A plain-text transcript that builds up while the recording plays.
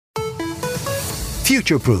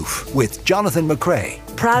Future Proof with Jonathan McRae.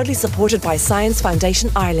 Proudly supported by Science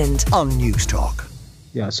Foundation Ireland on News Talk.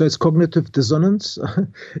 Yeah, so it's cognitive dissonance.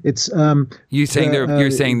 It's you're saying they're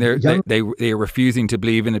refusing to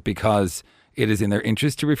believe in it because it is in their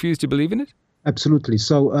interest to refuse to believe in it? Absolutely.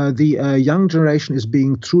 So the young generation is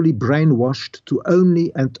being truly brainwashed to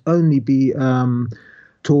only be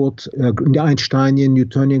taught Einsteinian,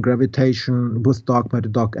 Newtonian gravitation with dark matter,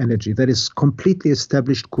 dark energy. That is completely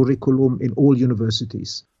established curriculum in all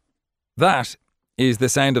universities. That is the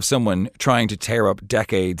sound of someone trying to tear up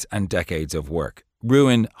decades and decades of work,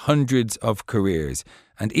 ruin hundreds of careers,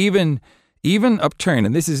 and even upturn,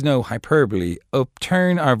 and this is no hyperbole,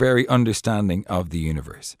 upturn our very understanding of the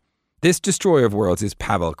universe. This destroyer of worlds is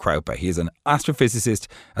Pavel Kraupa. He is an astrophysicist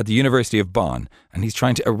at the University of Bonn, and he's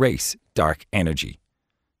trying to erase dark energy.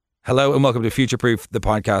 Hello and welcome to Future Proof, the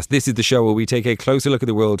podcast. This is the show where we take a closer look at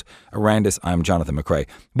the world around us. I'm Jonathan McRae.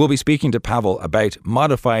 We'll be speaking to Pavel about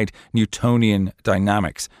modified Newtonian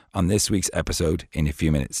dynamics on this week's episode in a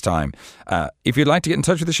few minutes' time. If you'd like to get in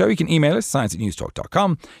touch with the show, you can email us,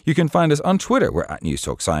 science@newstalk.com. You can find us on Twitter. We're at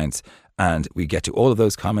NewsTalkScience. And we get to all of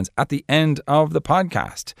those comments at the end of the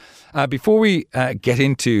podcast. Before we get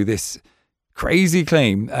into this crazy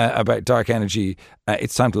claim about dark energy,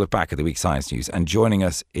 it's time to look back at the week's science news. And joining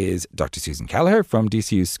us is Dr. Susan Kelleher from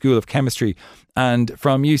DCU's School of Chemistry, and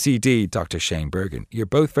from UCD, Dr. Shane Bergen. You're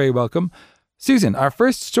both very welcome. Susan, our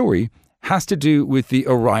first story has to do with the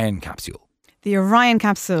Orion capsule. The Orion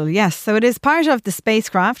capsule, yes. So it is part of the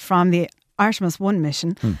spacecraft from the Artemis 1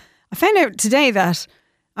 mission. I found out today that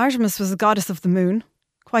Artemis was the goddess of the moon,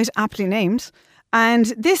 quite aptly named.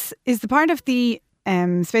 And this is the part of the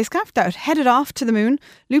spacecraft that headed off to the moon,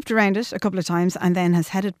 looped around it a couple of times, and then has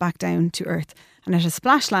headed back down to Earth. And it has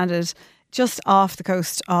splash landed just off the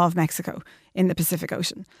coast of Mexico in the Pacific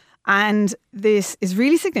Ocean. And this is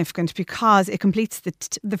really significant because it completes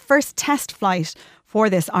the first test flight for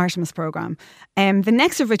this Artemis program. The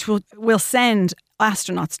next of which will send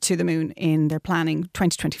astronauts to the moon in their planning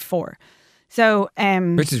 2024. So,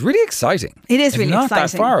 which is really exciting. It is really exciting. It's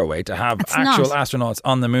not that far away to have actual astronauts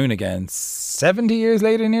on the moon again 70 years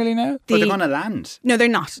later nearly now. But they're going to land. No, they're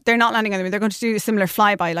not. They're not landing on the moon. They're going to do a similar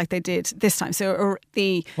flyby like they did this time.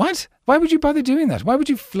 What? Why would you bother doing that? Why would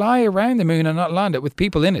you fly around the moon and not land it with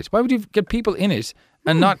people in it? Why would you get people in it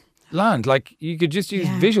and not land? Like, you could just use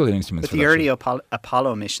visual instruments. But the early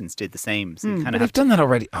Apollo missions did the same. So you kind of they've done that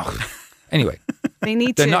already. Oh. Anyway,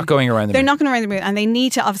 they're not going around the moon. They're not going around the moon, and they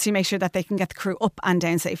need to obviously make sure that they can get the crew up and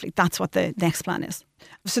down safely. That's what the next plan is.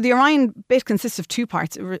 So the Orion bit consists of two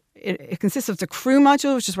parts. It consists of the crew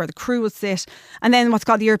module, which is where the crew will sit, and then what's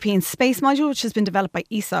called the European Space Module, which has been developed by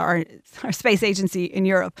ESA, our space agency in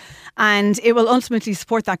Europe. And it will ultimately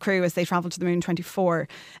support that crew as they travel to the moon in 2024.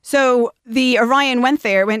 So the Orion went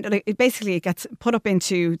there. It gets put up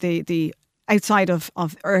into the outside of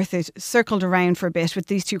Earth. It circled around for a bit with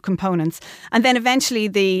these two components. And then eventually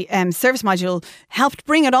the service module helped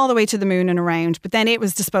bring it all the way to the moon and around. But then it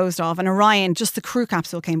was disposed of. And Orion, just the crew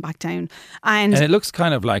capsule, came back down. And it looks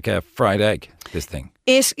kind of like a fried egg, this thing.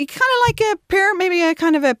 It's kind of like a pear, maybe a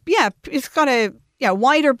kind of a, it's got a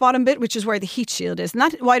wider bottom bit, which is where the heat shield is. And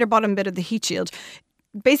that wider bottom bit of the heat shield,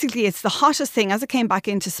 basically, it's the hottest thing. As it came back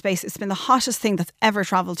into space, it's been the hottest thing that's ever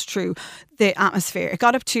travelled through the atmosphere. It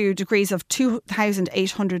got up to degrees of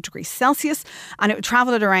 2,800 degrees Celsius, and it would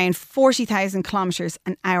travel at around 40,000 kilometres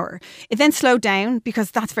an hour. It then slowed down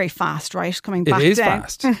because that's very fast, right? Coming back down. It is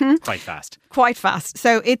fast. Mm-hmm. Quite fast. Quite fast.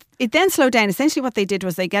 So it then slowed down. Essentially what they did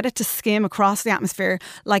was they get it to skim across the atmosphere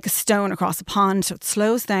like a stone across a pond. So it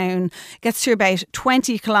slows down, gets to about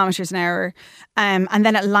 20 kilometres an hour, and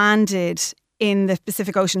then it landed in the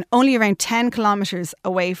Pacific Ocean, only around 10 kilometres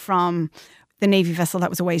away from the Navy vessel that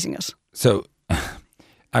was awaiting it. So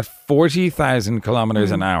at 40,000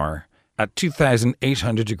 kilometres an hour, at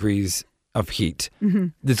 2,800 degrees of heat,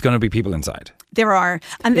 there's going to be people inside. There are.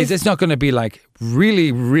 And it's not going to be like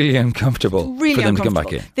really, really uncomfortable for them to come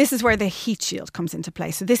back in. This is where the heat shield comes into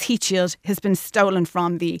play. So this heat shield has been stolen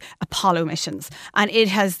from the Apollo missions, and it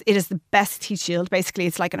is the best heat shield. Basically,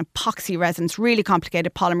 it's like an epoxy resin. It's really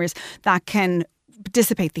complicated polymers that can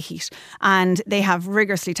dissipate the heat, and they have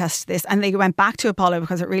rigorously tested this, and they went back to Apollo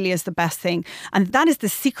because it really is the best thing, and that is the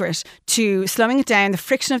secret to slowing it down. The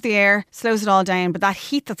friction of the air slows it all down, but that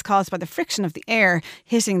heat that's caused by the friction of the air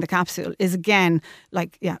hitting the capsule is again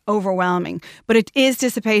overwhelming, but it is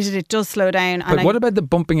dissipated. It does slow down. But what about the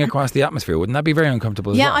bumping across the atmosphere? Wouldn't that be very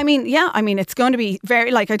uncomfortable as well? I mean it's going to be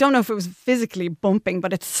very, I don't know if it was physically bumping,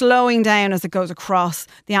 but it's slowing down as it goes across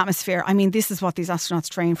the atmosphere. I mean, this is what these astronauts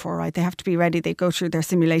train for, right? They have to be ready. They go through their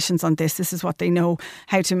simulations on this. This is what they know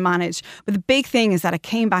how to manage. But the big thing is that it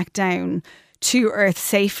came back down to Earth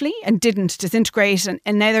safely and didn't disintegrate.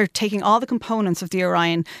 And now they're taking all the components of the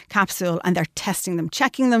Orion capsule and they're testing them,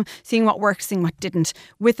 checking them, seeing what worked, seeing what didn't,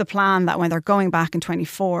 with the plan that when they're going back in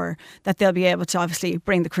 2024, that they'll be able to obviously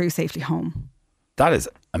bring the crew safely home. That is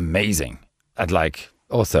amazing. And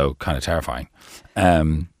also kind of terrifying.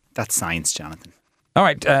 That's science, Jonathan. All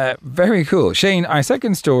right, very cool. Shane, our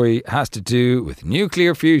second story has to do with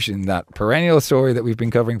nuclear fusion, that perennial story that we've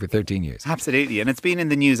been covering for 13 years. Absolutely. And it's been in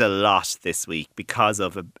the news a lot this week because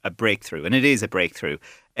of a breakthrough. And it is a breakthrough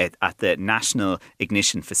at the National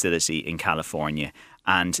Ignition Facility in California.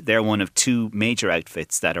 And they're one of two major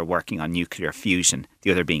outfits that are working on nuclear fusion,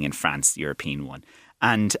 the other being in France, the European one.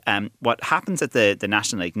 And what happens at the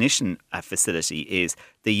National Ignition Facility is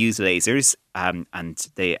they use lasers and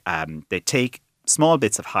they take small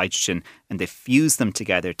bits of hydrogen and they fuse them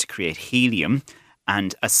together to create helium,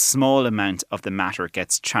 and a small amount of the matter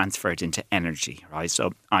gets transferred into energy, right?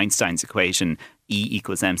 So Einstein's equation, E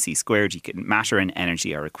equals mc squared, matter and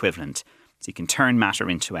energy are equivalent. So you can turn matter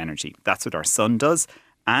into energy. That's what our sun does.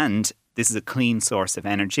 And this is a clean source of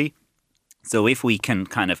energy. So if we can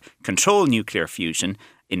kind of control nuclear fusion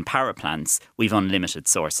in power plants, we've unlimited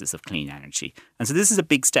sources of clean energy. And so this is a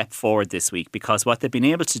big step forward this week, because what they've been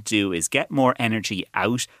able to do is get more energy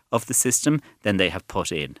out of the system than they have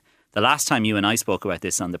put in. The last time you and I spoke about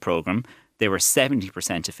this on the programme, they were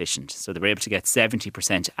 70% efficient. So they were able to get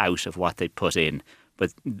 70% out of what they put in.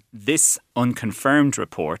 But this unconfirmed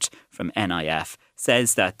report from NIF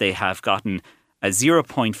says that they have gotten a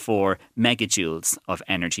 0.4 megajoules of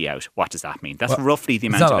energy out. What does that mean? That's roughly the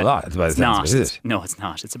amount. It's not a lot. It's not. Is it? No, it's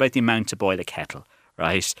not. It's about the amount to boil a kettle,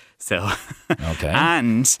 right? So, okay.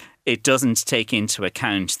 And it doesn't take into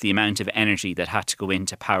account the amount of energy that had to go in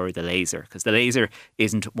to power the laser, because the laser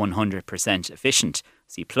isn't 100% efficient.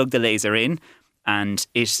 So you plug the laser in and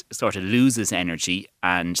it sort of loses energy,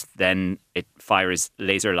 and then it fires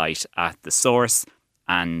laser light at the source.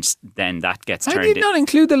 And then that gets turned. I did not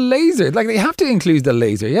include the laser. They have to include the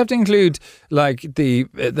laser. You have to include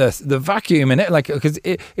the vacuum in it. Because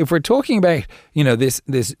if we're talking about this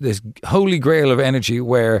holy grail of energy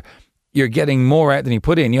where you're getting more out than you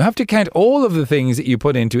put in, you have to count all of the things that you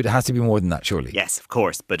put into it. It has to be more than that, surely. Yes, of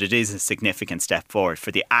course. But it is a significant step forward.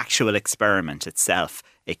 For the actual experiment itself,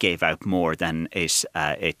 it gave out more than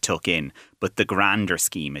it took in. But the grander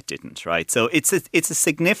scheme, it didn't, right? So it's a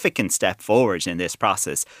significant step forward in this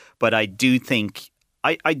process. But I do think,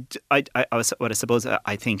 I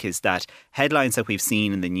think is that headlines that we've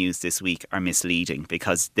seen in the news this week are misleading,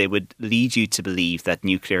 because they would lead you to believe that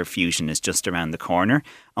nuclear fusion is just around the corner.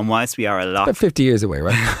 And whilst we are about 50 years away,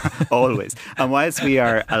 right? Always. And whilst we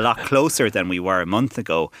are a lot closer than we were a month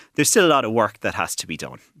ago, there's still a lot of work that has to be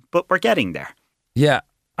done. But we're getting there. Yeah,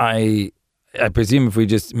 I presume if we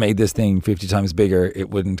just made this thing 50 times bigger, it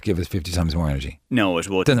wouldn't give us 50 times more energy. No, it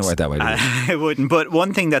wouldn't. Doesn't work that way, does it? It wouldn't. But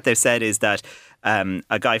one thing that they've said is that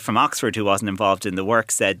a guy from Oxford who wasn't involved in the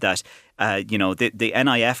work said that the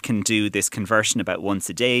NIF can do this conversion about once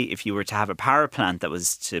a day. If you were to have a power plant that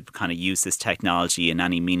was to kind of use this technology in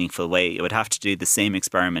any meaningful way, it would have to do the same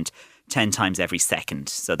experiment 10 times every second.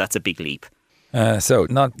 So that's a big leap. So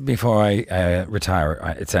not before I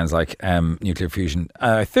retire, it sounds like, nuclear fusion.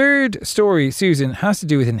 Third story, Susan, has to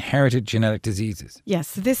do with inherited genetic diseases. Yes,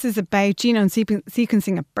 so this is about genome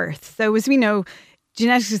sequencing at birth. So as we know,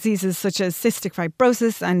 genetic diseases such as cystic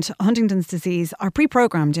fibrosis and Huntington's disease are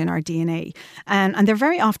pre-programmed in our DNA, and they're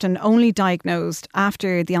very often only diagnosed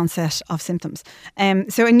after the onset of symptoms.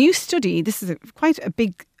 So a new study, this is quite a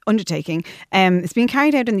big undertaking, it's being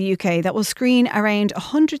carried out in the UK, that will screen around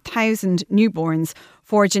 100,000 newborns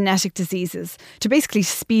for genetic diseases to basically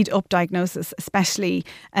speed up diagnosis, especially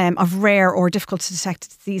of rare or difficult to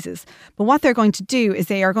detect diseases. But what they're going to do is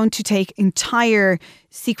they are going to take entire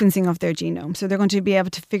sequencing of their genome. So they're going to be able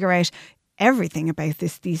to figure out everything about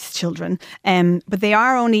these children. But they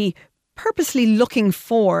are only purposely looking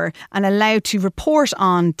for and allowed to report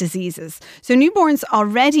on diseases. So newborns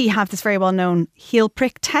already have this very well-known heel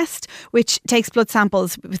prick test, which takes blood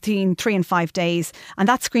samples between 3 and 5 days, and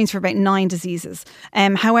that screens for about 9 diseases.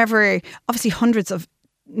 However, obviously hundreds of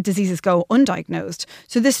diseases go undiagnosed.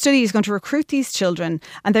 So this study is going to recruit these children,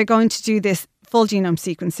 and they're going to do this full genome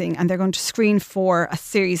sequencing, and they're going to screen for a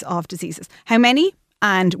series of diseases. How many?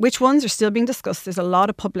 And which ones are still being discussed. There's a lot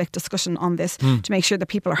of public discussion on this to make sure that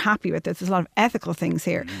people are happy with it. There's a lot of ethical things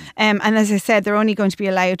here. And as I said, they're only going to be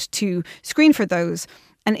allowed to screen for those.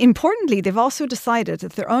 And importantly, they've also decided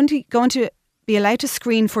that they're only going to be allowed to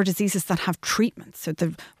screen for diseases that have treatment. So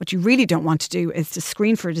what you really don't want to do is to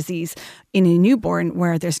screen for a disease in a newborn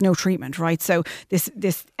where there's no treatment, right? So this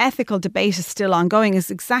ethical debate is still ongoing,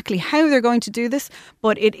 is exactly how they're going to do this.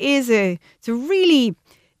 But it's a really,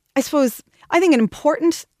 I suppose, I think an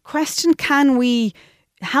important question. Can we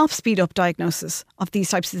help speed up diagnosis of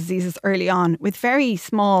these types of diseases early on with very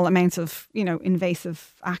small amounts of,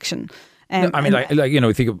 invasive action? I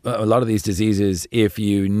mean, think of a lot of these diseases, if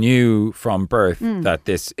you knew from birth that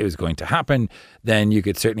it was going to happen, then you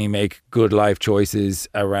could certainly make good life choices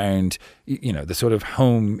around, the sort of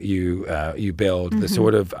home you build, the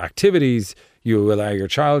sort of activities you allow your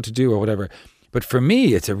child to do or whatever. But for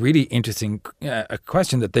me, it's a really interesting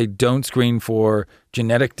question that they don't screen for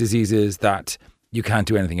genetic diseases that you can't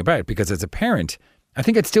do anything about, because as a parent, I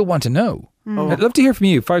think I'd still want to know. I'd love to hear from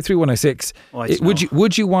you. 53106.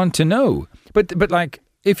 Would you want to know? But like,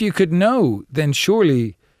 if you could know, then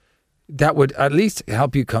surely that would at least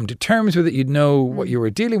help you come to terms with it. You'd know what you were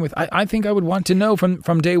dealing with. I think I would want to know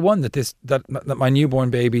from day one that my newborn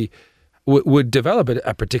baby would develop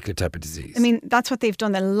a particular type of disease. I mean, that's what they've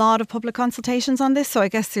done. A lot of public consultations on this. So I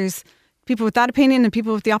guess there's people with that opinion and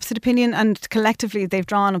people with the opposite opinion, and collectively they've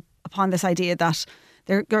drawn upon this idea that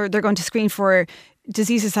they're going to screen for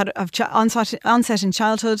diseases that have onset in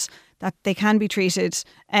childhood, that they can be treated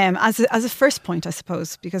as a first point, I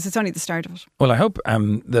suppose, because it's only the start of it. Well, I hope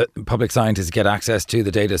that public scientists get access to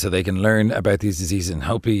the data so they can learn about these diseases and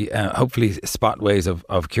hopefully spot ways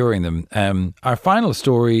of curing them. Our final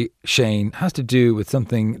story, Shane, has to do with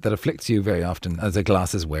something that afflicts you very often as a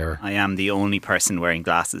glasses wearer. I am the only person wearing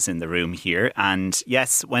glasses in the room here. And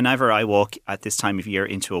yes, whenever I walk at this time of year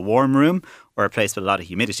into a warm room or a place with a lot of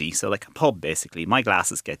humidity, so like a pub basically, my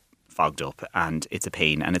glasses get fogged up and it's a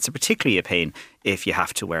pain. And it's particularly a pain if you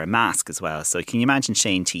have to wear a mask as well. So can you imagine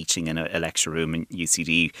Shane teaching in a lecture room in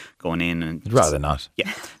UCD going in and... Rather not.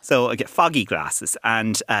 Yeah. So I get foggy glasses,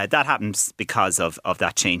 and that happens because of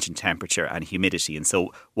that change in temperature and humidity. And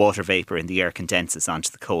so water vapour in the air condenses onto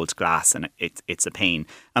the cold glass, and it's a pain.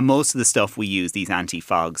 And most of the stuff we use, these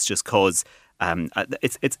anti-fogs, just cause...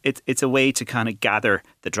 it's a way to kind of gather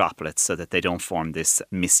the droplets so that they don't form this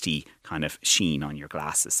misty kind of sheen on your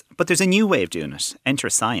glasses. But there's a new way of doing it. Enter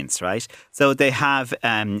science, right? So they have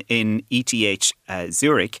in ETH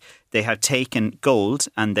Zurich, they have taken gold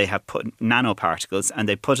and they have put nanoparticles and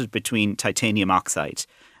they put it between titanium oxide.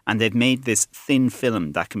 And they've made this thin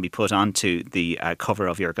film that can be put onto the cover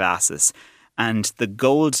of your glasses. And the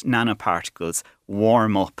gold nanoparticles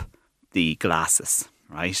warm up the glasses,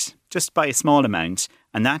 right? Just by a small amount,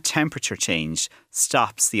 and that temperature change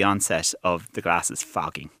stops the onset of the glasses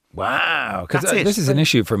fogging. Wow, because this is an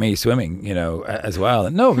issue for me swimming, as well.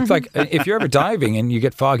 No, it's like if you're ever diving and you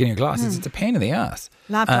get fog in your glasses, it's a pain in the ass.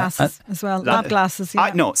 Lab glasses as well. Lab glasses.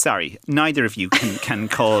 Yeah. No, sorry. Neither of you can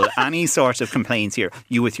call any sort of complaints here.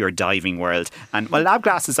 You with your diving world, and lab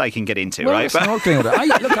glasses I can get into, right? Snorkeling.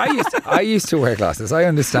 I used to wear glasses. I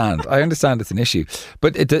understand. It's an issue,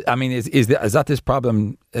 but is that this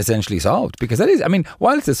problem essentially solved? Because that is,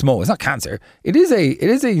 while it's it's not cancer. It is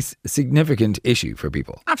a significant issue for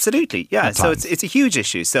people. Absolutely, yeah. So it's a huge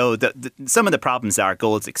issue. So some of the problems are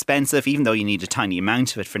gold's expensive, even though you need a tiny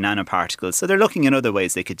amount of it for nanoparticles. So they're looking at other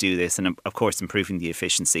ways they could do this, and of course improving the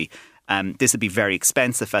efficiency. This would be very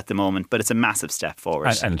expensive at the moment, but it's a massive step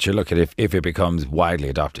forward. And sure, look at if it becomes widely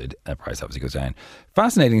adopted, the price obviously goes down.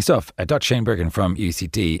 Fascinating stuff. Dr. Shane Birkin from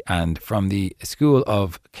UCD and from the School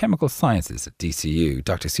of Chemical Sciences at DCU,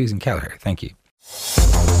 Dr. Susan Kelleher. Thank you.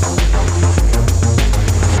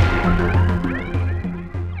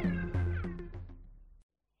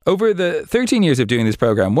 Over the 13 years of doing this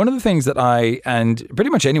programme, one of the things that I and pretty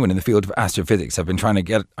much anyone in the field of astrophysics have been trying to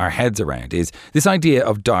get our heads around is this idea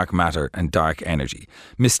of dark matter and dark energy.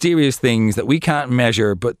 Mysterious things that we can't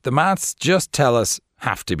measure, but the maths just tell us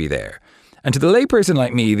have to be there. And to the layperson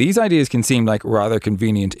like me, these ideas can seem like rather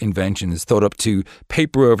convenient inventions thought up to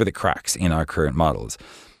paper over the cracks in our current models.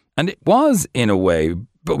 And it was, in a way,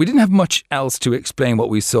 but we didn't have much else to explain what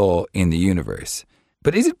we saw in the universe.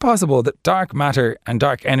 But is it possible that dark matter and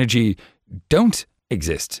dark energy don't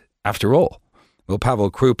exist after all? Well, Pavel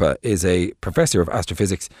Krupa is a professor of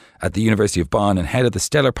astrophysics at the University of Bonn and head of the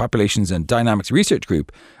Stellar Populations and Dynamics Research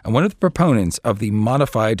Group, and one of the proponents of the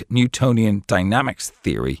modified Newtonian dynamics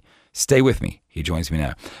theory. Stay with me. He joins me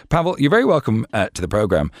now. Pavel, you're very welcome to the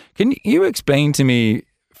programme. Can you explain to me,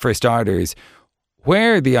 for starters,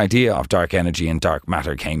 where the idea of dark energy and dark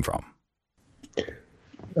matter came from?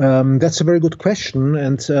 That's a very good question,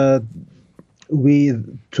 and to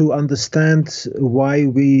understand why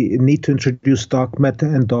we need to introduce dark matter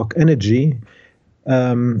and dark energy,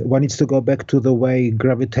 one needs to go back to the way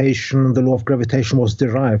the law of gravitation was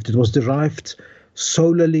derived. It was derived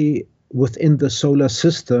solely within the solar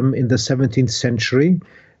system in the 17th century.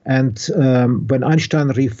 And when Einstein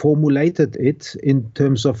reformulated it in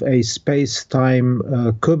terms of a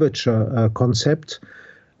space-time curvature concept,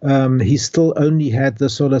 he still only had the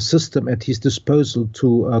solar system at his disposal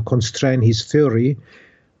to constrain his theory.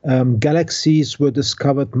 Galaxies were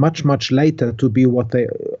discovered much, much later to be what they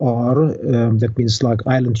are. That means like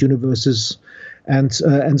island universes. And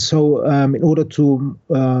so in order to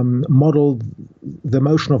model the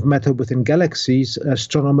motion of matter within galaxies,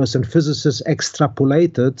 astronomers and physicists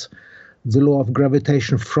extrapolated the law of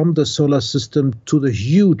gravitation from the solar system to the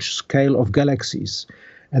huge scale of galaxies.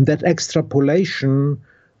 And that extrapolation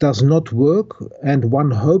does not work, and one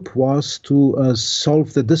hope was to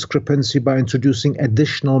solve the discrepancy by introducing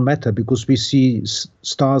additional matter, because we see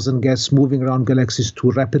stars and gas moving around galaxies too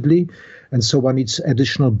rapidly, and so one needs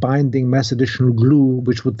additional binding mass, additional glue,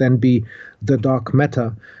 which would then be the dark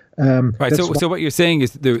matter. Right. So what you're saying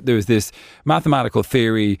is there was this mathematical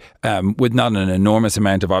theory with not an enormous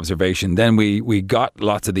amount of observation. Then we got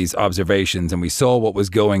lots of these observations and we saw what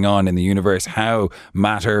was going on in the universe, how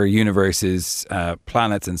matter, universes,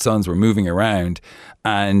 planets and suns were moving around,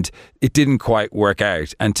 and it didn't quite work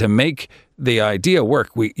out. And to make the idea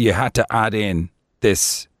work, you had to add in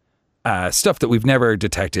this stuff that we've never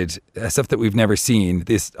detected, stuff that we've never seen,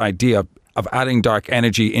 this idea of adding dark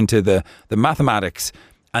energy into the mathematics.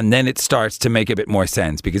 And then it starts to make a bit more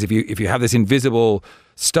sense, because if you have this invisible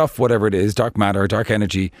stuff, whatever it is, dark matter, dark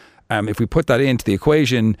energy, if we put that into the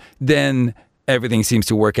equation, then everything seems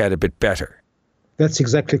to work out a bit better. That's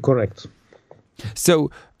exactly correct. So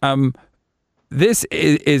this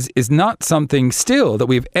is not something still that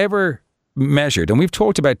we've ever measured. And we've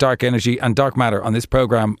talked about dark energy and dark matter on this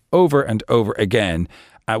program over and over again.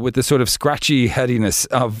 With the sort of scratchy headiness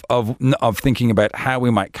of thinking about how we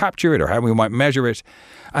might capture it or how we might measure it,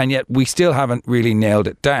 and yet we still haven't really nailed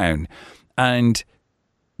it down. And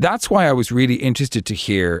that's why I was really interested to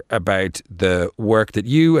hear about the work that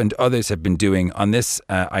you and others have been doing on this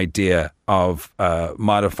idea of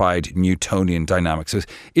modified Newtonian dynamics. So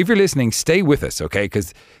if you're listening, stay with us, okay?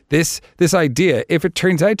 Because this idea, if it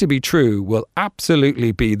turns out to be true, will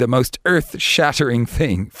absolutely be the most earth-shattering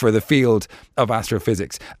thing for the field of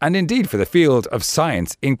astrophysics, and indeed for the field of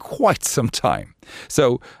science in quite some time.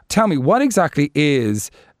 So tell me, what exactly is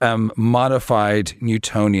modified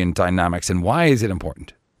Newtonian dynamics, and why is it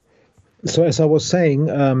important? So as I was saying,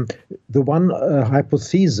 the one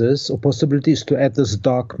hypothesis or possibility is to add this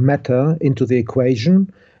dark matter into the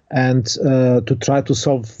equation and to try to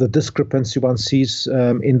solve the discrepancy one sees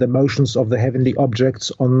in the motions of the heavenly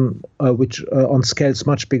objects on scales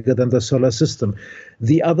much bigger than the solar system.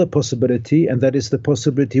 The other possibility, and that is the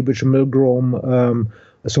possibility which Milgrom,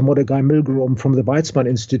 Mordecai Milgrom from the Weizmann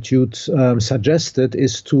Institute suggested,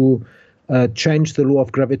 is to change the law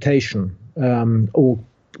of gravitation, or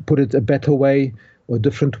put it a better way or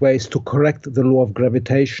different ways to correct the law of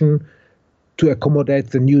gravitation to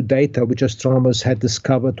accommodate the new data which astronomers had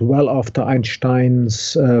discovered well after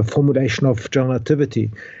Einstein's formulation of general relativity.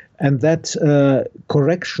 And that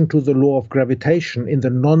correction to the law of gravitation in the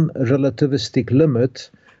non-relativistic limit,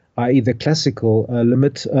 i.e. the classical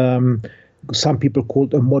limit, some people call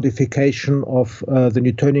it a modification of the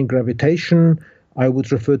Newtonian gravitation. I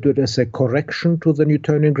would refer to it as a correction to the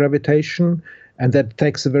Newtonian gravitation. And that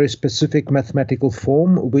takes a very specific mathematical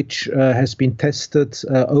form, which has been tested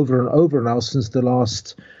over and over now since the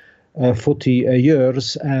last 40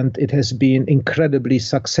 years, and it has been incredibly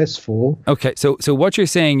successful. Okay, so what you're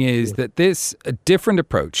saying is that this different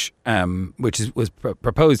approach, which was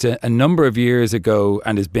proposed a number of years ago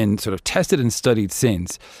and has been sort of tested and studied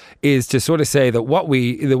since, is to sort of say that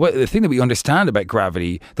the thing that we understand about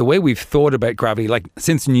gravity, the way we've thought about gravity, like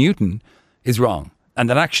since Newton, is wrong. And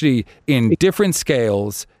that actually, in different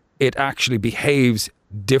scales, it actually behaves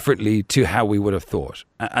differently to how we would have thought.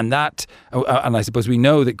 And I suppose we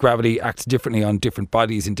know that gravity acts differently on different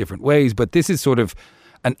bodies in different ways, but this is sort of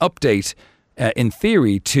an update in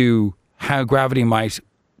theory to how gravity might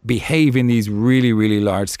behave in these really, really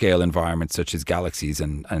large scale environments such as galaxies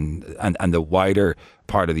and the wider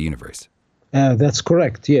part of the universe. That's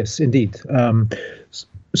correct. Yes, indeed.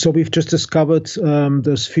 So we've just discovered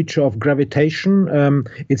this feature of gravitation.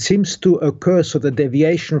 It seems to occur, so the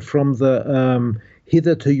deviation from the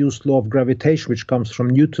hitherto used law of gravitation, which comes from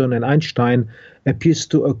Newton and Einstein, appears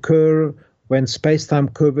to occur when space-time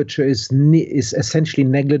curvature is essentially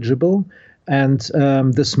negligible. And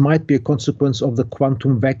this might be a consequence of the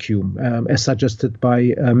quantum vacuum, as suggested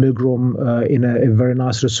by Milgrom in a very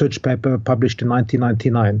nice research paper published in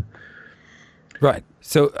 1999. Right.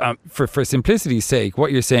 So for simplicity's sake,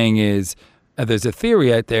 what you're saying is there's a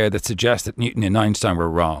theory out there that suggests that Newton and Einstein were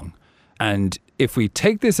wrong. And if we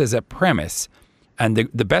take this as a premise, and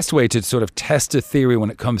the best way to sort of test a theory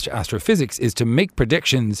when it comes to astrophysics is to make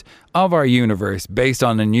predictions of our universe based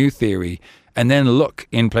on a new theory, and then look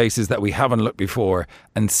in places that we haven't looked before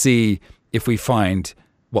and see if we find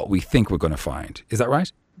what we think we're going to find. Is that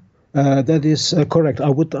right? That is correct. I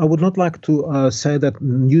would not like to say that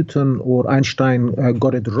Newton or Einstein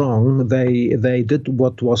got it wrong. They did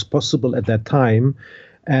what was possible at that time,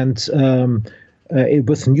 and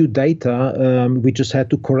with new data, we just had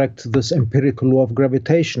to correct this empirical law of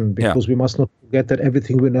gravitation, because we must not forget that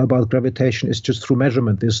everything we know about gravitation is just through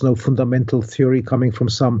measurement. There's no fundamental theory coming from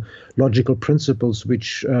some logical principles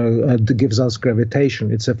which gives us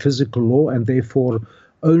gravitation. It's a physical law, and therefore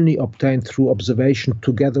only obtained through observation,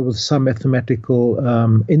 together with some mathematical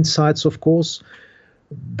insights, of course.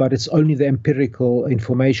 But it's only the empirical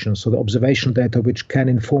information, so the observation data, which can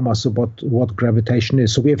inform us about what gravitation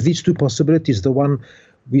is. So we have these two possibilities. The one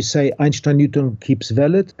we say Einstein-Newton keeps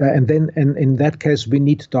valid, and then in that case we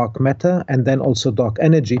need dark matter and then also dark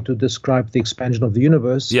energy to describe the expansion of the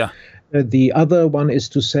universe. Yeah. The other one is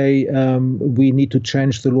to say we need to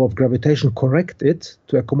change the law of gravitation, correct it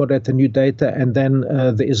to accommodate the new data, and then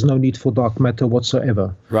there is no need for dark matter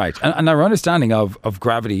whatsoever. Right. And our understanding of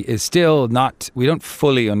gravity is still not, we don't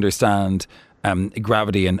fully understand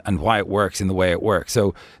gravity and why it works in the way it works.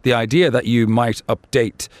 So the idea that you might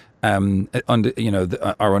update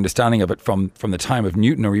our understanding of it from the time of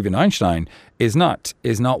Newton or even Einstein is not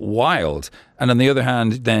wild. And on the other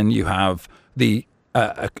hand, then you have the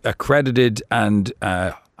accredited and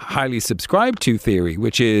highly subscribed to theory,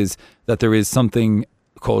 which is that there is something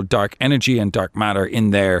called dark energy and dark matter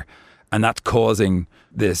in there, and that's causing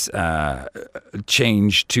this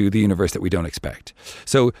change to the universe that we don't expect.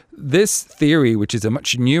 So this theory, which is a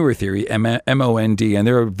much newer theory, MOND, and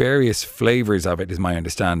there are various flavors of it, is my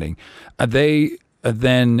understanding, they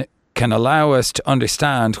then can allow us to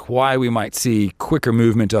understand why we might see quicker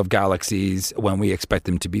movement of galaxies when we expect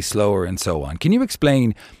them to be slower and so on. Can you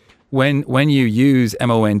explain when you use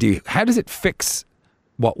MOND, how does it fix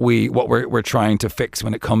what we're trying to fix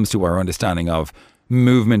when it comes to our understanding of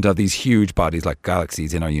movement of these huge bodies like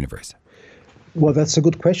galaxies in our universe? Well, that's a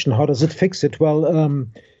good question. How does it fix it? Well,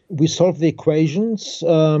 we solve the equations,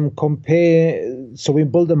 so we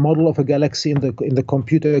build a model of a galaxy in the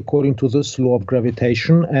computer according to this law of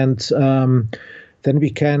gravitation, and then we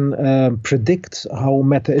can predict how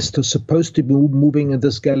matter is supposed to be moving in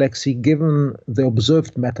this galaxy given the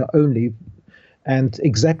observed matter only, and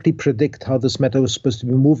exactly predict how this matter is supposed to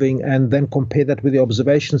be moving, and then compare that with the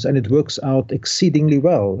observations, and it works out exceedingly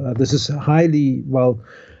well. This is highly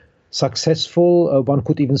successful, one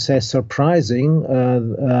could even say surprising,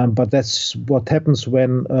 but that's what happens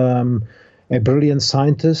when a brilliant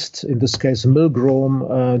scientist, in this case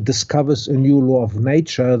Milgrom, discovers a new law of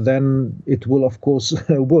nature. Then it will, of course,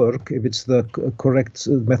 work if it's the correct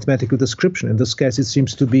mathematical description. In this case, it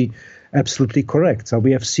seems to be absolutely correct. So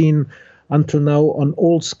we have seen until now on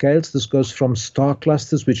all scales, this goes from star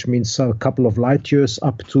clusters, which means a couple of light years,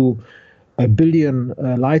 up to 1 billion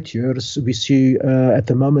light years. We see at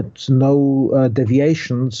the moment no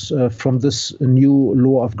deviations from this new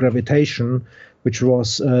law of gravitation, which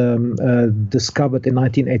was discovered in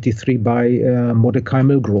 1983 by Mordecai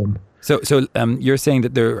Milgrom. So you're saying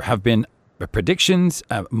that there have been predictions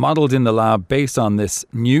modeled in the lab based on this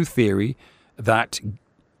new theory that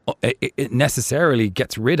it necessarily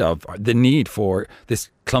gets rid of the need for this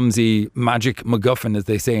clumsy magic MacGuffin, as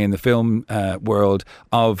they say in the film world,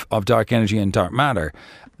 of dark energy and dark matter.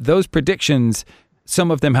 Those predictions, some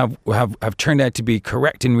of them have turned out to be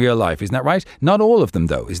correct in real life. Isn't that right? Not all of them,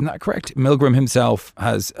 though. Isn't that correct? Milgrom himself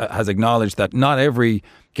has acknowledged that not every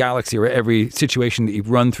galaxy or every situation that you've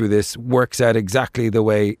run through this works out exactly the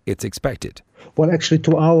way it's expected. Well, actually,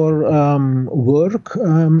 to our work,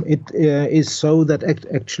 it is so that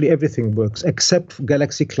actually everything works except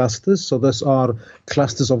galaxy clusters. So those are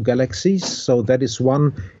clusters of galaxies. So that is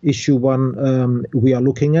one issue we are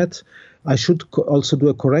looking at. I should also do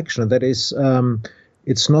a correction. That is,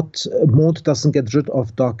 it's not, MOND doesn't get rid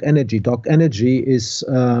of dark energy. Dark energy is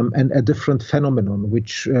a different phenomenon,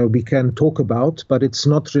 which we can talk about, but it's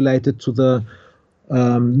not related to the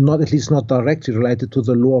not at least not directly related to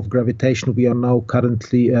the law of gravitation we are now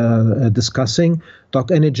currently discussing.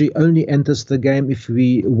 Dark energy only enters the game if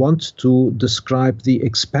we want to describe the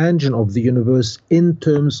expansion of the universe in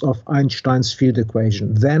terms of Einstein's field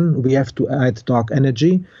equation. Then we have to add dark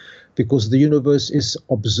energy, because the universe is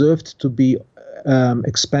observed to be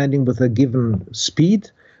expanding with a given speed.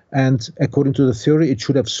 And according to the theory, it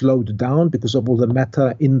should have slowed down because of all the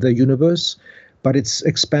matter in the universe. But it's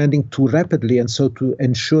expanding too rapidly, and so to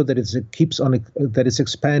ensure that that it's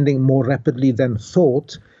expanding more rapidly than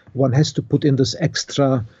thought, one has to put in this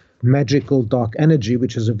extra magical dark energy,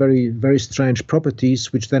 which has a very, very strange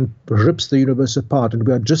properties, which then rips the universe apart. And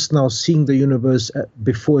we are just now seeing the universe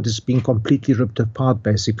before it is being completely ripped apart,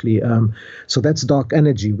 basically. So that's dark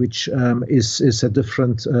energy, which is a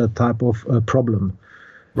different type of problem.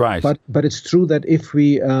 Right. But it's true that if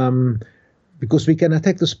we because we can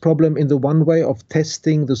attack this problem in the one way of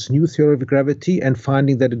testing this new theory of gravity and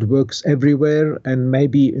finding that it works everywhere, and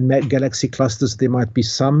maybe in galaxy clusters there might be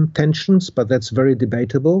some tensions, but that's very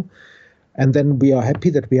debatable. And then we are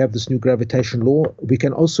happy that we have this new gravitation law. We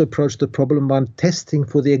can also approach the problem by testing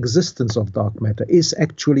for the existence of dark matter. Is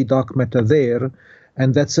actually dark matter there?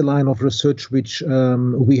 And that's a line of research which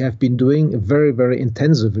we have been doing very, very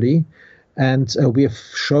intensively. And we have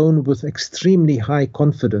shown with extremely high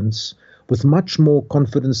confidence, with much more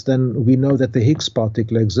confidence than we know that the Higgs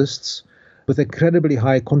particle exists, with incredibly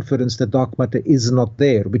high confidence that dark matter is not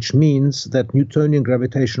there, which means that Newtonian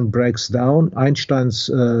gravitation breaks down, Einstein's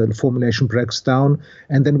formulation breaks down,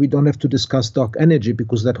 and then we don't have to discuss dark energy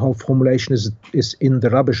because that whole formulation is in the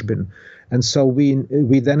rubbish bin. And so we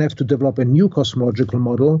then have to develop a new cosmological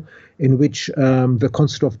model in which the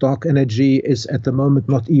concept of dark energy is at the moment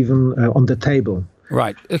not even on the table.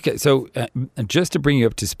 Right. Okay. So just to bring you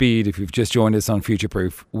up to speed, if you've just joined us on Future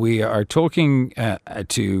Proof, we are talking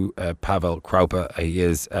to Pavel Kroupa. He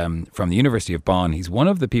is from the University of Bonn. He's one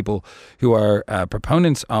of the people who are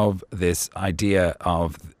proponents of this idea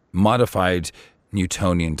of modified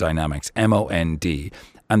Newtonian dynamics, MOND.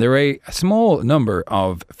 And there are a small number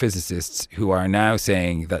of physicists who are now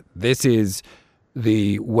saying that this is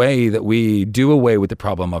the way that we do away with the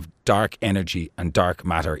problem of dark energy and dark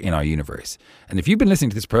matter in our universe. And if you've been listening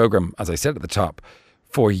to this program, as I said at the top,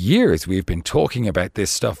 for years we've been talking about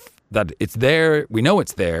this stuff, that it's there, we know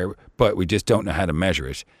it's there, but we just don't know how to measure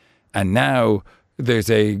it. And now there's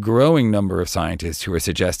a growing number of scientists who are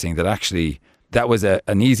suggesting that actually that was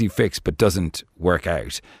an easy fix but doesn't work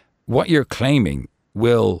out. What you're claiming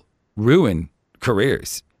will ruin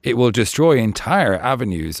careers. It will destroy entire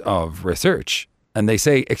avenues of research. And they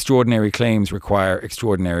say extraordinary claims require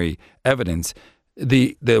extraordinary evidence.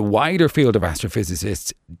 The wider field of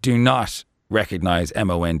astrophysicists do not recognize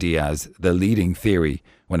MOND as the leading theory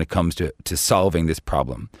when it comes to solving this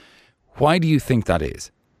problem. Why do you think that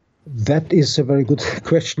is? That is a very good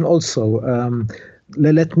question also.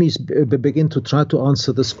 Let me begin to try to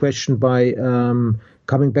answer this question by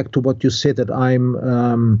coming back to what you said, that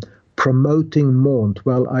I'm promoting MOND.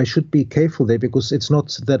 Well, I should be careful there, because it's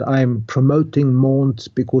not that I'm promoting MOND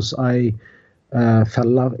because I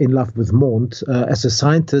fell in love with MOND. As a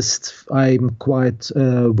scientist, I'm quite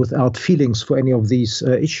without feelings for any of these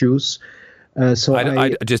issues. So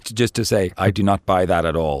I just to say, I do not buy that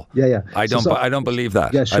at all. Yeah. I don't believe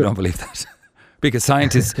that. Yeah, sure. I don't believe that. Because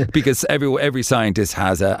every scientist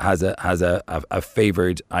has a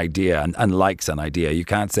favored idea and likes an idea. You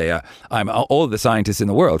can't say all the scientists in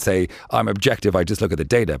the world say I'm objective. I just look at the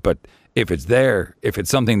data. But if it's there, if it's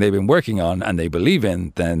something they've been working on and they believe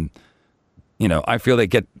in, then I feel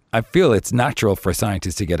it's natural for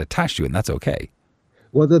scientists to get attached to it, and that's okay.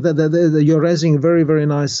 Well, you're raising a very, very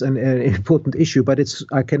nice and important issue, but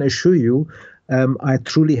I can assure you, I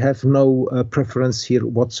truly have no preference here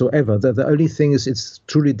whatsoever. The only thing is it's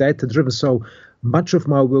truly data-driven. So much of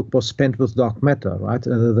my work was spent with dark matter, right?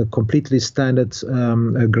 The completely standard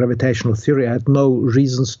gravitational theory. I had no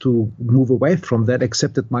reasons to move away from that,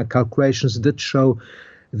 except that my calculations did show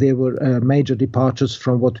there were major departures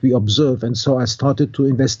from what we observe. And so I started to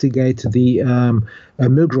investigate the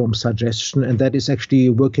Milgrom suggestion, and that is actually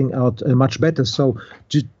working out much better. So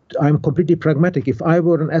I'm completely pragmatic. If I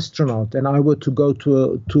were an astronaut and I were to go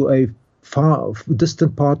to a far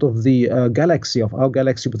distant part of the galaxy, of our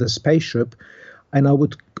galaxy, with a spaceship, and I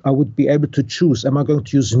would be able to choose, am I going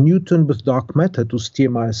to use Newton with dark matter to steer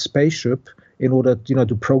my spaceship in order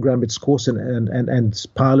to program its course and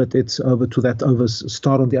pilot it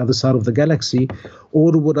start on the other side of the galaxy,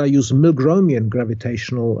 or would I use Milgromian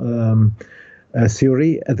gravitational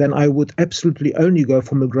theory? And then I would absolutely only go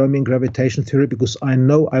for Milgromian gravitation theory, because I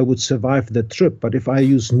know I would survive the trip. But if I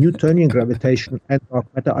use Newtonian gravitation and dark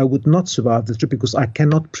matter, I would not survive the trip, because I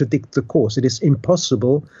cannot predict the course. It is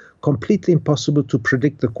impossible, completely impossible, to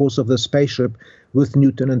predict the course of the spaceship with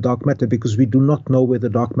Newton and dark matter, because we do not know where the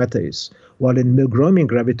dark matter is. While in Milgromian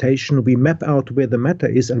gravitation, we map out where the matter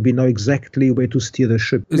is and we know exactly where to steer the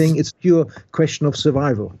ship. It's pure question of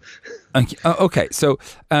survival. Okay, so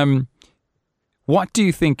what do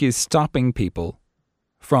you think is stopping people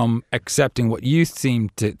from accepting what you seem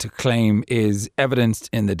to claim is evidenced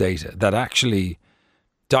in the data, that actually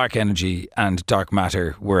dark energy and dark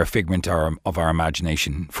matter were a figment of our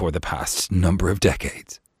imagination for the past number of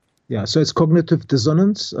decades? Yeah, so it's cognitive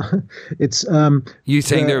dissonance. It's you're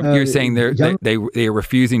saying they're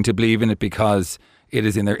refusing to believe in it because it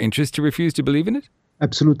is in their interest to refuse to believe in it?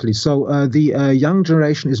 Absolutely. So the young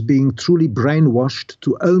generation is being truly brainwashed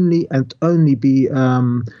to only be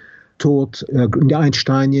taught the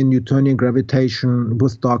Einsteinian, Newtonian gravitation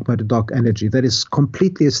with dark matter, dark energy. That is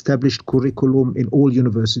completely established curriculum in all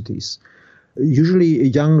universities. Usually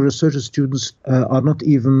young researcher students are not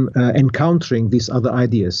even encountering these other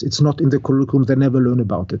ideas. It's not in the curriculum, they never learn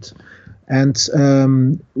about it.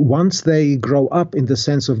 And once they grow up in the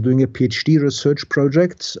sense of doing a PhD research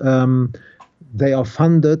project, they are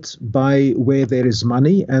funded by where there is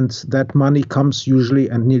money, and that money comes usually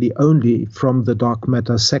and nearly only from the dark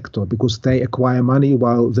matter sector, because they acquire money,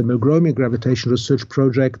 while the Milgromian gravitation research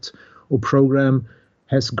project or program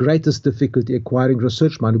has greatest difficulty acquiring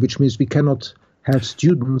research money, which means we cannot have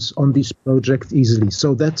students on these projects easily.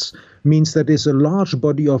 So that means that there's a large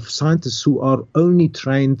body of scientists who are only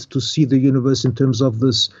trained to see the universe in terms of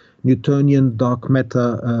this Newtonian dark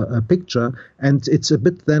matter picture. And it's a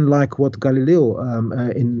bit then like what Galileo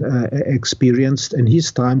experienced in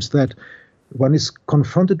his times, that one is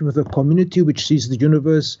confronted with a community which sees the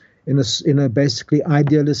universe in a basically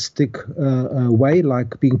idealistic way,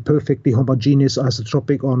 like being perfectly homogeneous,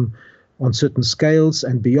 isotropic on certain scales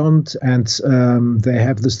and beyond. And they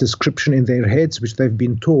have this description in their heads, which they've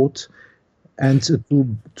been taught. And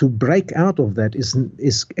to break out of that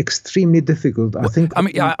is extremely difficult.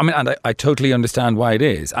 I totally understand why it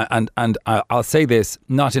is, and I'll say this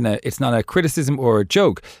it's not a criticism or a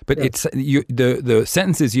joke, but it's the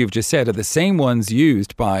sentences you've just said are the same ones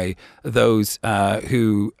used by those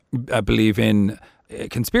who believe in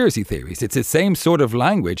conspiracy theories. It's the same sort of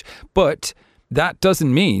language, but that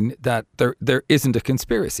doesn't mean that there isn't a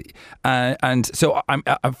conspiracy. And so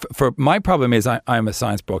for my problem is I'm a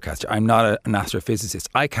science broadcaster. I'm not an astrophysicist.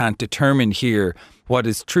 I can't determine here what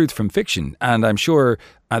is truth from fiction. And I'm sure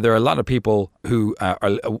there are a lot of people who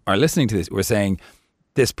are listening to this who are saying,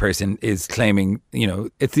 this person is claiming,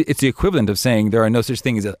 it's the equivalent of saying there are no such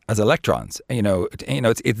things as electrons.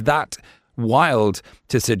 It's that wild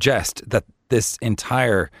to suggest that this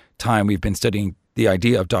entire time we've been studying the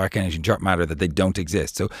idea of dark energy and dark matter, that they don't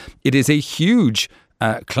exist. So it is a huge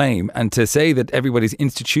claim. And to say that everybody's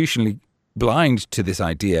institutionally blind to this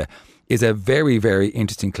idea is a very, very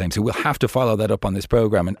interesting claim. So we'll have to follow that up on this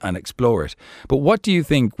program and explore it. But what do you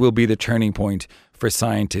think will be the turning point for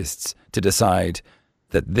scientists to decide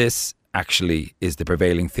that this actually is the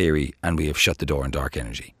prevailing theory and we have shut the door on dark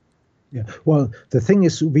energy? Yeah. Well, the thing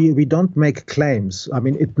is, we don't make claims. I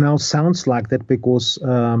mean, it now sounds like that because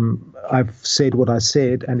I've said what I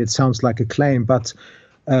said, and it sounds like a claim. But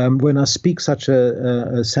when I speak such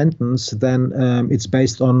a sentence, then it's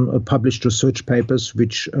based on published research papers,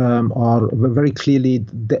 which are very clearly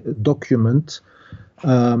document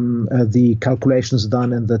the calculations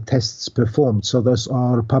done and the tests performed. So those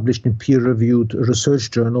are published in peer-reviewed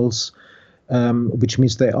research journals, which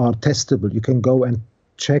means they are testable. You can go and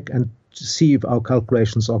check and see if our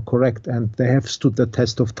calculations are correct, and they have stood the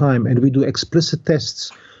test of time. And we do explicit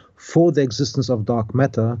tests for the existence of dark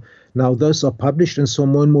matter. Now, those are published, and so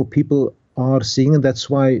more and more people are seeing, and that's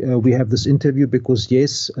why we have this interview, because,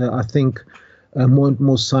 yes, I think more and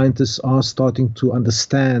more scientists are starting to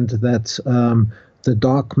understand that the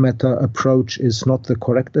dark matter approach is not the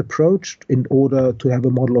correct approach in order to have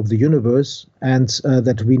a model of the universe, and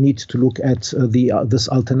that we need to look at this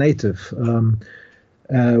alternative.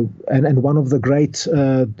 And one of the great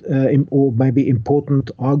or maybe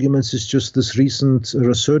important arguments is just this recent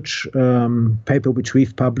research paper which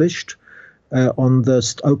we've published on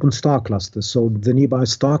the open star clusters. So the nearby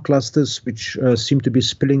star clusters, which seem to be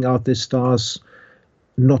spilling out their stars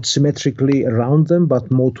not symmetrically around them,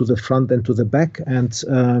 but more to the front and to the back. And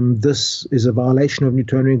this is a violation of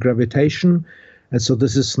Newtonian gravitation. And so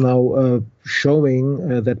this is now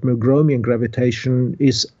showing that Milgromian gravitation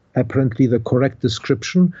is apparently the correct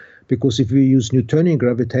description, because if we use Newtonian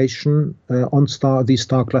gravitation on these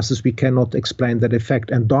star clusters, we cannot explain that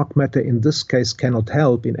effect. And dark matter in this case cannot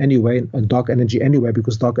help in any way, and dark energy anyway,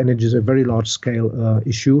 because dark energy is a very large scale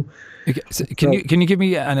issue. Okay. So can you give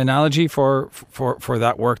me an analogy for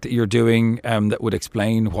that work that you're doing that would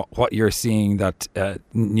explain what you're seeing that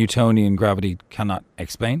Newtonian gravity cannot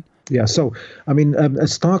explain? Yeah, so, I mean, a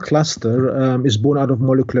star cluster is born out of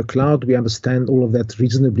molecular cloud. We understand all of that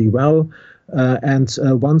reasonably well. And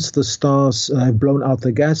once the stars have blown out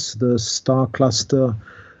the gas, the star cluster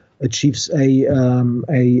achieves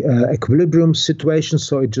a equilibrium situation,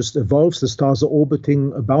 so it just evolves. The stars are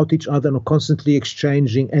orbiting about each other and are constantly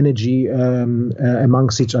exchanging energy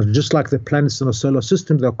amongst each other. Just like the planets in a solar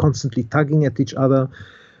system, they're constantly tugging at each other.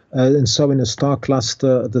 And so in a star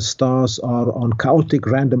cluster, the stars are on chaotic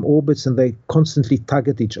random orbits and they constantly tug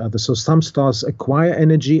at each other. So some stars acquire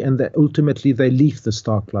energy and ultimately they leave the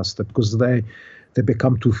star cluster because they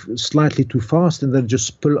become slightly too fast, and then just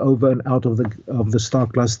spill over and out of the star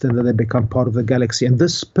cluster, and then they become part of the galaxy. And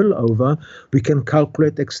this spillover we can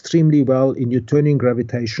calculate extremely well in Newtonian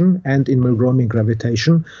gravitation and in Milgromian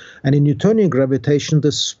gravitation. And in Newtonian gravitation,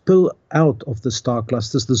 the spill out of the star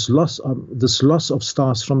clusters, this loss of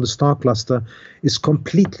stars from the star cluster, is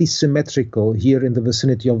completely symmetrical here in the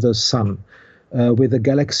vicinity of the Sun. Where the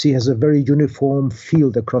galaxy has a very uniform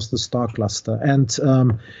field across the star cluster. And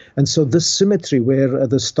so this symmetry where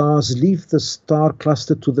the stars leave the star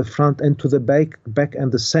cluster to the front and to the back,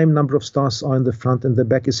 and the same number of stars are in the front and the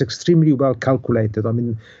back, is extremely well calculated. I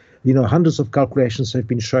mean, hundreds of calculations have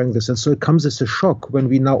been showing this. And so it comes as a shock when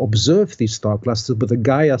we now observe these star clusters with the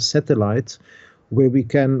Gaia satellite, where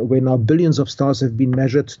now billions of stars have been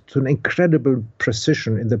measured to an incredible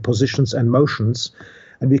precision in their positions and motions.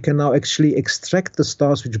 And we can now actually extract the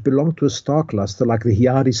stars which belong to a star cluster, like the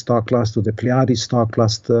Hyades star cluster, or the Pleiades star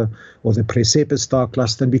cluster, or the Praesepe star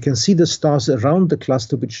cluster. And we can see the stars around the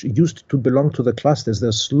cluster which used to belong to the clusters.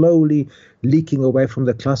 They're slowly leaking away from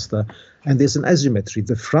the cluster. And there's an asymmetry.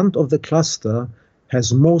 The front of the cluster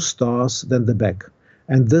has more stars than the back.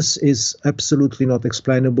 And this is absolutely not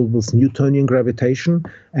explainable with Newtonian gravitation,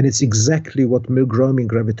 and it's exactly what Milgromian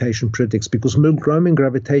gravitation predicts, because Milgromian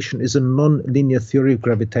gravitation is a non-linear theory of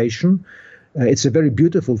gravitation. It's a very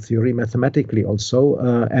beautiful theory mathematically also,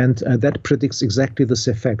 and that predicts exactly this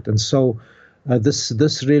effect. And so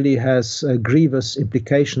this really has grievous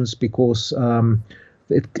implications, because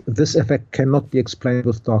this effect cannot be explained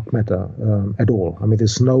with dark matter at all. I mean,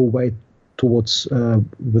 there's no way towards,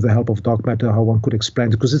 with the help of dark matter, how one could explain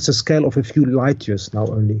it, because it's a scale of a few light years now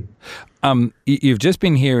only. You've just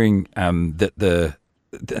been hearing the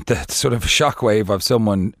sort of shockwave of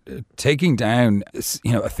someone taking down,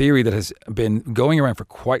 a theory that has been going around for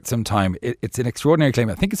quite some time. It's an extraordinary claim.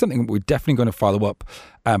 I think it's something we're definitely going to follow up.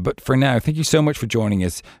 But for now, thank you so much for joining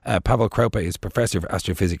us. Pavel Kroupa is Professor of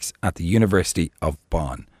Astrophysics at the University of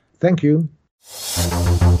Bonn. Thank you.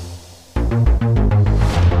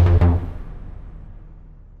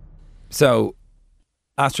 So,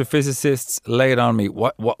 astrophysicists, lay it on me.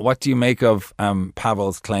 What do you make of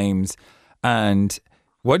Pavel's claims, and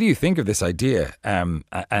what do you think of this idea? I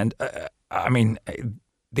mean,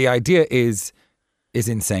 the idea is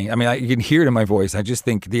insane. I mean, you can hear it in my voice. I just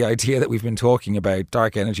think the idea that we've been talking about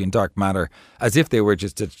dark energy and dark matter as if they were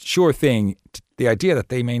just a sure thing, the idea that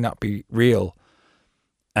they may not be real,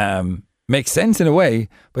 makes sense in a way,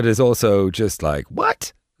 but is also just like,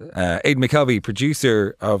 what? Aidan McKelvey,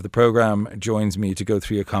 producer of the programme, joins me to go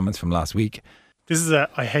through your comments from last week. This is a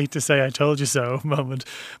I hate to say I told you so moment,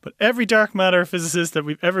 but every dark matter physicist that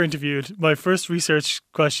we've ever interviewed, my first research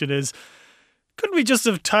question is, couldn't we just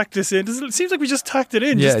have tacked this in? It seems like we just tacked it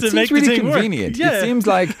in just to make the thing convenient. Work. Yeah. It seems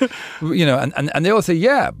like, and they all say,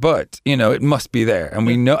 yeah, but, it must be there. And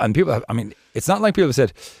we know, and people have, it's not like people have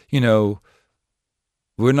said,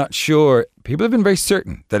 we're not sure. People have been very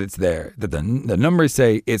certain that it's there, that the numbers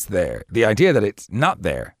say it's there. The idea that it's not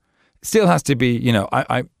there still has to be,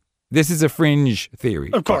 this is a fringe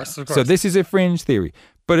theory. Of course. So this is a fringe theory.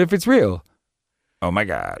 But if it's real, oh my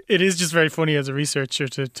God. It is just very funny as a researcher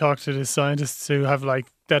to talk to the scientists who have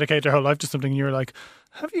dedicated their whole life to something, and you're like,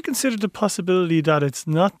 have you considered the possibility that it's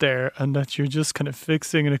not there and that you're just kind of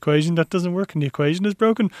fixing an equation that doesn't work and the equation is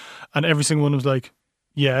broken? And every single one was like,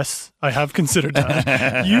 yes, I have considered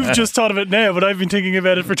that. You've just thought of it now, but I've been thinking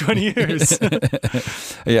about it for 20 years.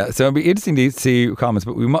 Yeah, so it'd be interesting to see comments,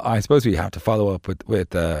 but I suppose we have to follow up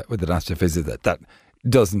with an astrophysicist that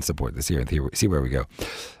doesn't support this here and see where we go.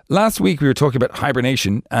 Last week we were talking about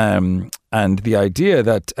hibernation and the idea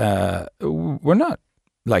that we're not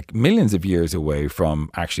like millions of years away from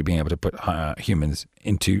actually being able to put humans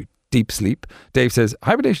into deep sleep. Dave says,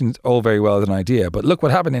 hibernation's all very well as an idea, but look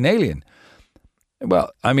what happened in Alien.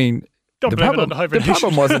 Well, the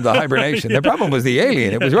problem wasn't the hibernation. Yeah. The problem was the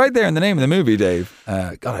alien. It was right there in the name of the movie, Dave.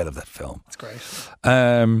 God, I love that film. It's great.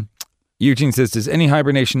 Eugene says, does any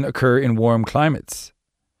hibernation occur in warm climates?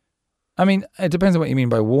 It depends on what you mean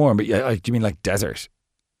by warm, but do you mean like desert?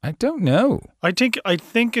 I don't know. I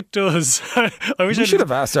think it does. We should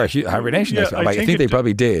have asked our hibernation expert. I think they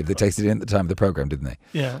probably did. They texted in at the time of the program, didn't they?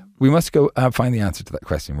 Yeah. We must go find the answer to that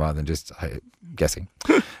question rather than just guessing.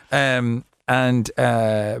 And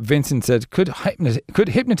Vincent said, could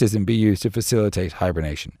hypnotism be used to facilitate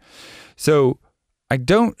hibernation? So I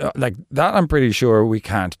don't like that. I'm pretty sure we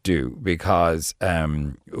can't do because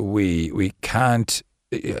we can't.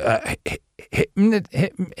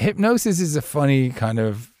 Hypnosis is a funny kind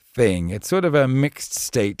of thing. It's sort of a mixed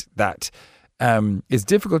state that is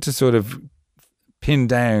difficult to sort of pin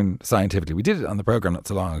down scientifically. We did it on the program not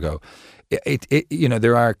so long ago.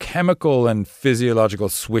 There are chemical and physiological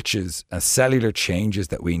switches and cellular changes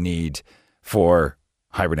that we need for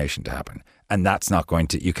hibernation to happen. And that's not going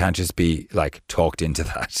to, you can't just be like talked into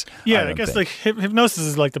that. Yeah, I guess like hypnosis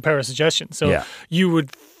is like the parasuggestion. So you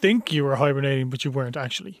would think you were hibernating, but you weren't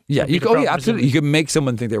actually. Yeah, absolutely. You could make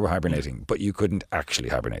someone think they were hibernating, but you couldn't actually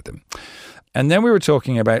hibernate them. And then we were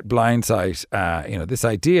talking about blind sight, this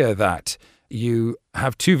idea that you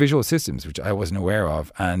have two visual systems, which I wasn't aware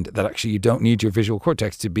of, and that actually you don't need your visual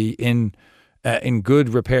cortex to be in good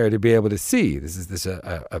repair to be able to see. This is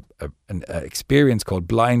an experience called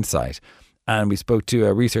blind sight. And we spoke to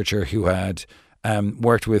a researcher who had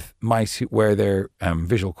worked with mice where their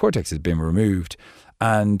visual cortex had been removed,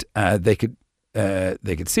 and they could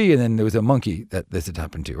see. And then there was a monkey that this had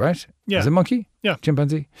happened to, right? Yeah. Was it a monkey? Yeah.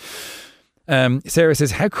 Chimpanzee? Sarah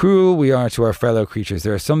says, how cruel we are to our fellow creatures.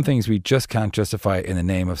 There are some things we just can't justify in the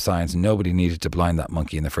name of science. Nobody needed to blind that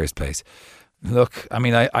monkey in the first place. Look, I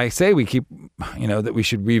mean, I say we keep, that we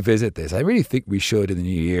should revisit this. I really think we should in the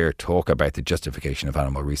new year talk about the justification of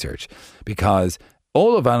animal research, because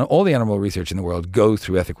all the animal research in the world goes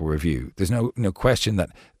through ethical review. There's no question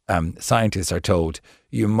that scientists are told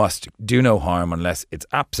you must do no harm unless it's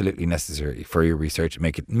absolutely necessary for your research,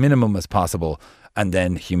 make it minimum as possible, and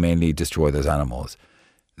then humanely destroy those animals.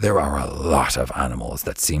 There are a lot of animals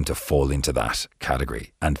that seem to fall into that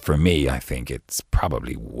category. And for me, I think it's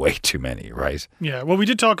probably way too many, right? Yeah. Well, we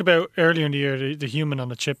did talk about earlier in the year the human on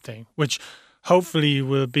the chip thing, which hopefully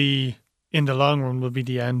will be, in the long run, will be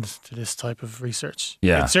the end to this type of research.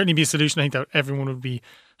 Yeah. It'd certainly be a solution I think that everyone would be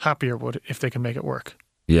happier with if they can make it work.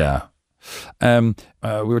 Yeah. We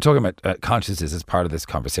were talking about consciousness as part of this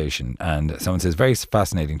conversation, and someone says, very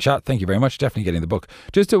fascinating chat. Thank you very much. Definitely getting the book.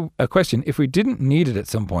 Just a question. If we didn't need it at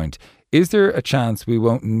some point, is there a chance we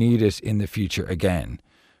won't need it in the future again?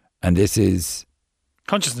 And this is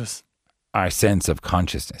consciousness. Our sense of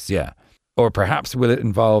consciousness. Yeah. Or perhaps will it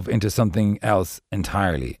evolve into something else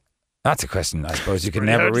entirely? That's a question I suppose you can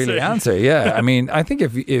never really answer. Yeah. I mean, I think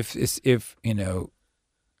if wouldn't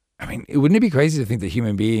it be crazy to think that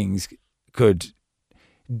human beings could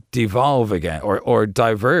devolve again or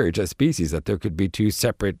diverge as species, that there could be two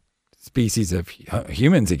separate species of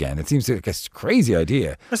humans again? It seems like a crazy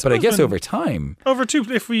idea, but I guess over time,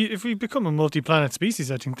 if we become a multi-planet species,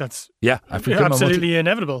 I think that's absolutely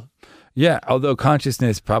inevitable. Yeah, although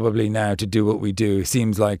consciousness probably now to do what we do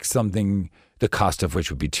seems like something the cost of which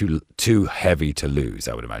would be too heavy to lose.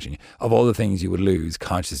 I would imagine of all the things you would lose,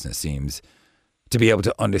 consciousness seems to be able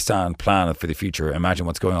to understand, plan for the future, imagine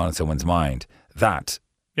what's going on in someone's mind. That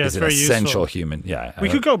is an essential human. Yeah, we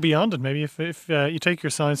could go beyond it. Maybe if you take your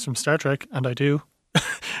science from Star Trek, and I do,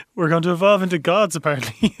 we're going to evolve into gods,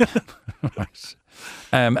 apparently. Right.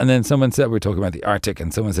 And then someone said we're talking about the Arctic,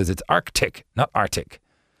 and someone says it's Arctic, not Arctic.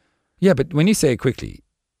 Yeah, but when you say it quickly,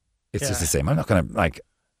 it's just the same. I'm not going to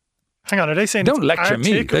Hang on, are they saying? Don't lecture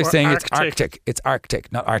Arctic me. They're saying Arctic? It's Arctic. It's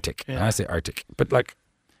Arctic, not Arctic. Yeah. And I say Arctic, but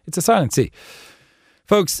it's a silent C.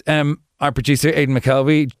 Folks, our producer, Aidan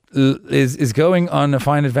McKelvey, is going on a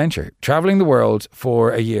fine adventure, traveling the world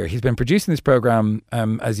for a year. He's been producing this program,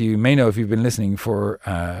 as you may know if you've been listening, for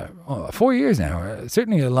 4 years now,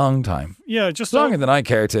 certainly a long time. Yeah, just longer than I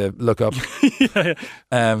care to look up.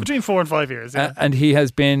 Between 4 and 5 years. Yeah. And he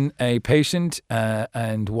has been a patient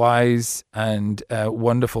and wise and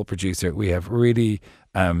wonderful producer. We have really,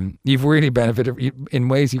 you've really benefited in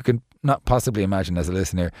ways you can not possibly imagine as a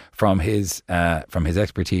listener from his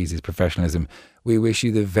expertise, his professionalism. We wish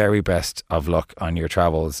you the very best of luck on your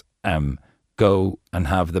travels. Go and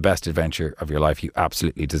have the best adventure of your life. You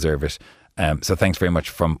absolutely deserve it. So thanks very much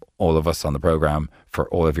from all of us on the programme for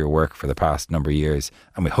all of your work for the past number of years.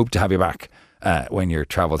 And we hope to have you back when your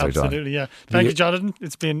travels are done. Absolutely, yeah. Thank you, Jonathan.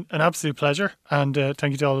 It's been an absolute pleasure. And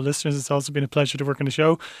thank you to all the listeners. It's also been a pleasure to work on the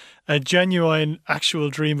show. A genuine, actual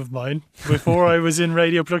dream of mine. Before I was in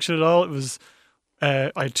radio production at all, it was...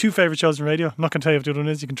 I had 2 favourite shows in radio. I'm not going to tell you what the other one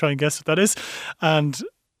is. You can try and guess what that is. And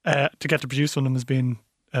to get to produce one of them has been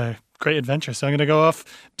a great adventure. So I'm going to go off,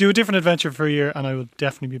 do a different adventure for a year, and I will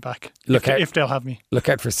definitely be back if they'll have me. Look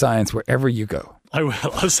out for science wherever you go. I will.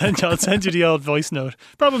 I'll send you the old voice note.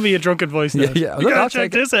 Probably a drunken voice note. Yeah. Look, I'll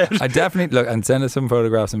check this out. I definitely look and send us some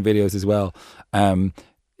photographs and videos as well.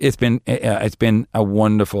 It's been a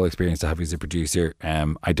wonderful experience to have you as a producer.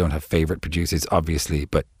 I don't have favourite producers, obviously,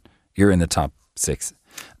 but you're in the top 6.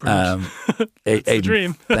 That's the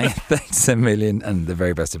dream. Thanks a million, and the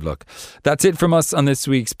very best of luck. That's it from us on this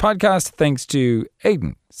week's podcast. Thanks to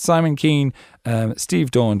Aidan, Simon Keane, Steve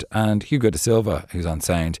Dund, and Hugo De Silva, who's on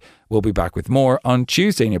sound. We'll be back with more on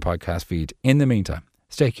Tuesday in your podcast feed. In the meantime,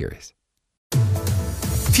 stay curious.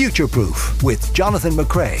 Future Proof with Jonathan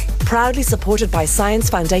McCrea. Proudly supported by Science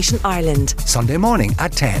Foundation Ireland. Sunday morning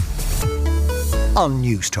at 10 on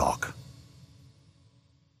News Talk.